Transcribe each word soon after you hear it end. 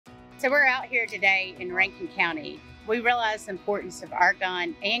So we're out here today in Rankin County. We realize the importance of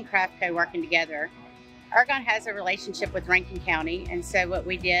Ergon and Crafco working together. Ergon has a relationship with Rankin County, and so what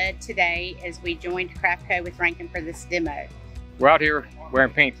we did today is we joined Crafco with Rankin for this demo. We're out here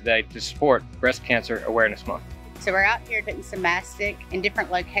wearing pink today to support Breast Cancer Awareness Month. So we're out here putting some mastic in different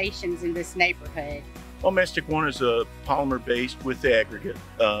locations in this neighborhood. Well, Mastic 1 is a polymer-based with aggregate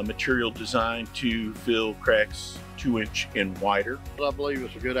material designed to fill cracks 2-inch and wider. I believe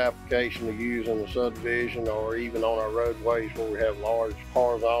it's a good application to use in the subdivision or even on our roadways where we have large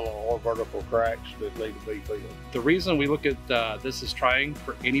horizontal or vertical cracks that need to be filled. The reason we look at this as trying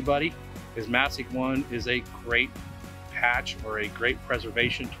for anybody is Mastic 1 is a great patch or a great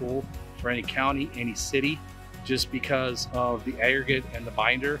preservation tool for any county, any city, just because of the aggregate and the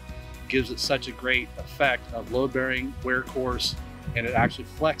binder gives it such a great effect of load bearing, wear course, and it actually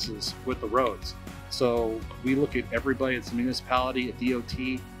flexes with the roads. So we look at everybody, it's a municipality, a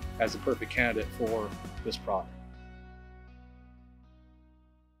DOT, as a perfect candidate for this product.